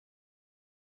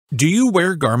Do you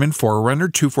wear Garmin Forerunner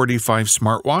 245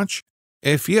 smartwatch?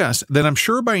 If yes, then I'm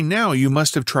sure by now you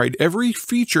must have tried every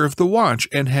feature of the watch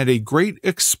and had a great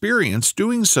experience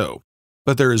doing so.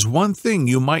 But there is one thing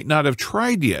you might not have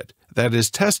tried yet, that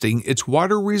is testing its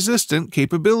water-resistant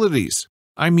capabilities.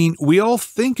 I mean, we all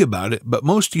think about it, but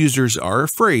most users are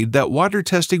afraid that water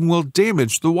testing will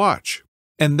damage the watch.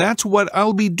 And that's what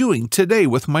I'll be doing today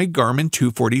with my Garmin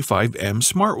 245M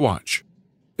smartwatch.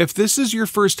 If this is your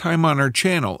first time on our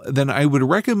channel, then I would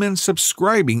recommend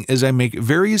subscribing as I make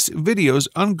various videos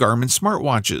on Garmin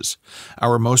smartwatches.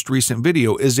 Our most recent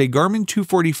video is a Garmin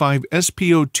 245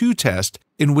 SpO2 test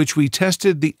in which we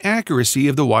tested the accuracy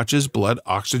of the watch's blood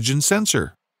oxygen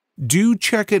sensor. Do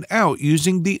check it out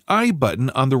using the I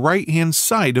button on the right-hand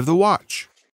side of the watch.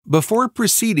 Before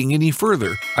proceeding any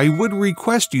further, I would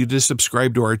request you to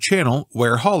subscribe to our channel,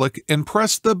 Wearholic, and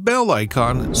press the bell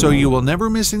icon so you will never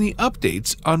miss any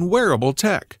updates on wearable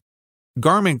tech.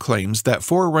 Garmin claims that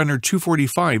Forerunner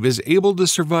 245 is able to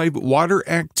survive water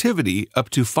activity up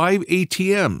to 5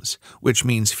 ATMs, which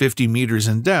means 50 meters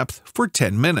in depth, for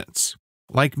 10 minutes.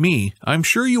 Like me, I'm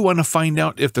sure you want to find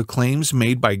out if the claims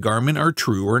made by Garmin are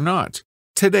true or not.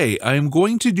 Today, I am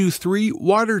going to do 3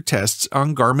 water tests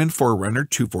on Garmin Forerunner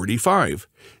 245.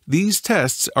 These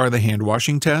tests are the hand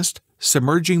washing test,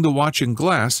 submerging the watch in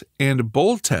glass, and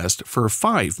bowl test for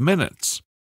 5 minutes.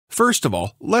 First of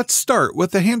all, let's start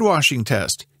with the hand washing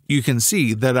test. You can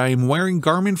see that I am wearing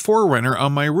Garmin Forerunner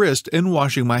on my wrist and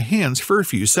washing my hands for a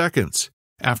few seconds.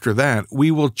 After that,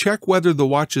 we will check whether the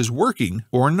watch is working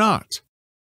or not.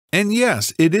 And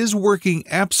yes, it is working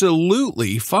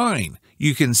absolutely fine.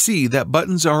 You can see that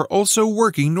buttons are also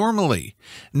working normally.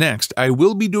 Next, I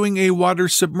will be doing a water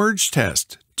submerge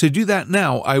test. To do that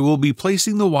now, I will be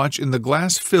placing the watch in the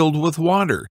glass filled with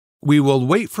water. We will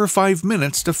wait for 5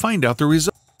 minutes to find out the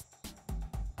result.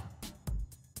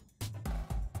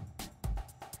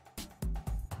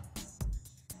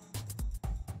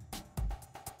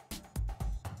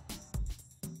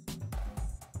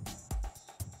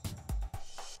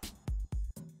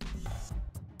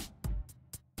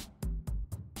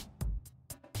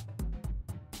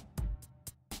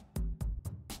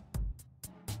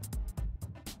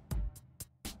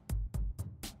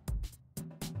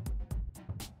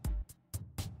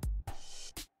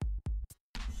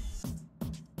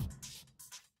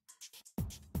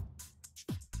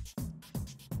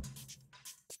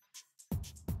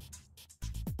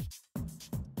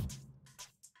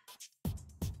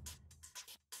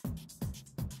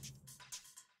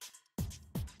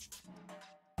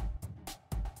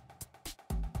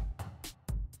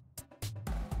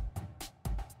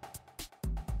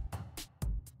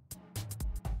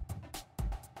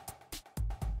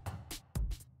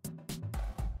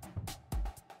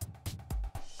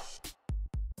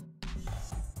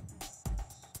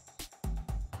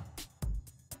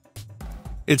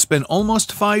 It's been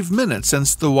almost 5 minutes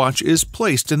since the watch is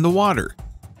placed in the water.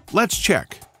 Let's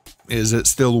check. Is it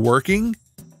still working?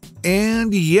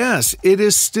 And yes, it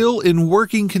is still in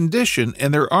working condition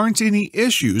and there aren't any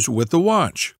issues with the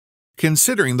watch.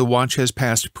 Considering the watch has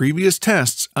passed previous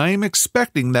tests, I am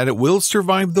expecting that it will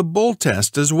survive the bowl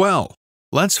test as well.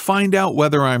 Let's find out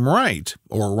whether I'm right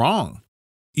or wrong.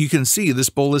 You can see this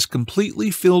bowl is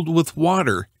completely filled with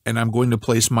water and I'm going to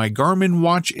place my Garmin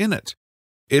watch in it.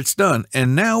 It's done,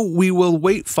 and now we will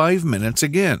wait 5 minutes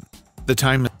again. The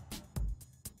time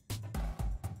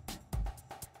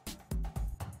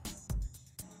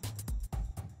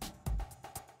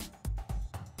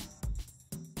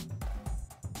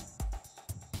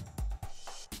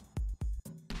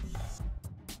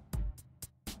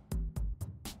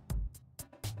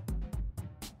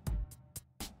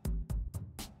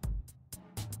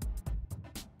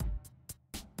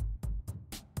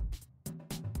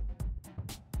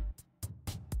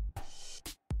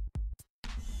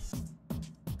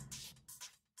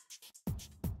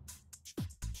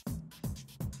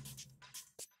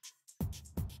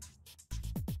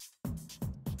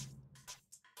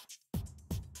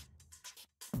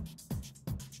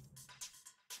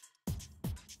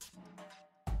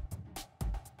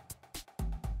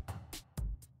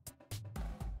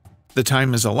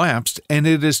has elapsed, and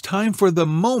it is time for the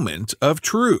moment of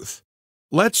truth.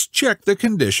 Let's check the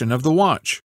condition of the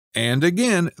watch. And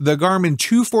again, the Garmin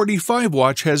 245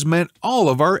 watch has met all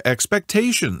of our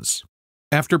expectations.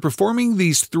 After performing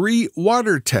these 3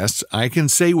 water tests, I can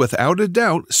say without a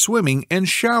doubt swimming and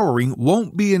showering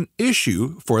won't be an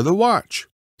issue for the watch.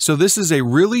 So this is a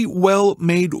really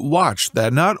well-made watch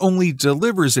that not only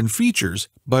delivers in features,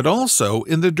 but also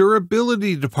in the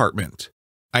durability department.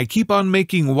 I keep on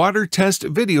making water test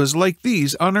videos like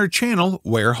these on our channel,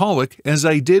 Wearholic, as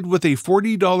I did with a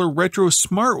 $40 retro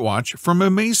smartwatch from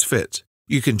Amazfit.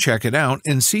 You can check it out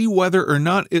and see whether or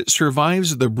not it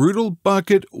survives the brutal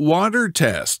bucket water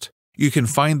test. You can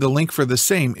find the link for the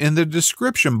same in the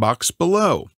description box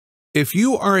below. If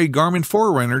you are a Garmin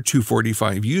Forerunner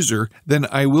 245 user, then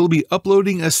I will be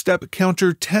uploading a step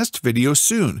counter test video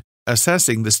soon,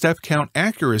 assessing the step count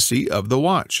accuracy of the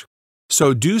watch.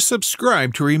 So do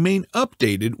subscribe to remain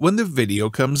updated when the video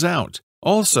comes out.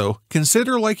 Also,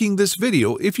 consider liking this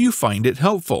video if you find it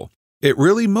helpful. It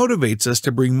really motivates us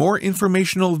to bring more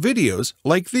informational videos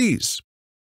like these.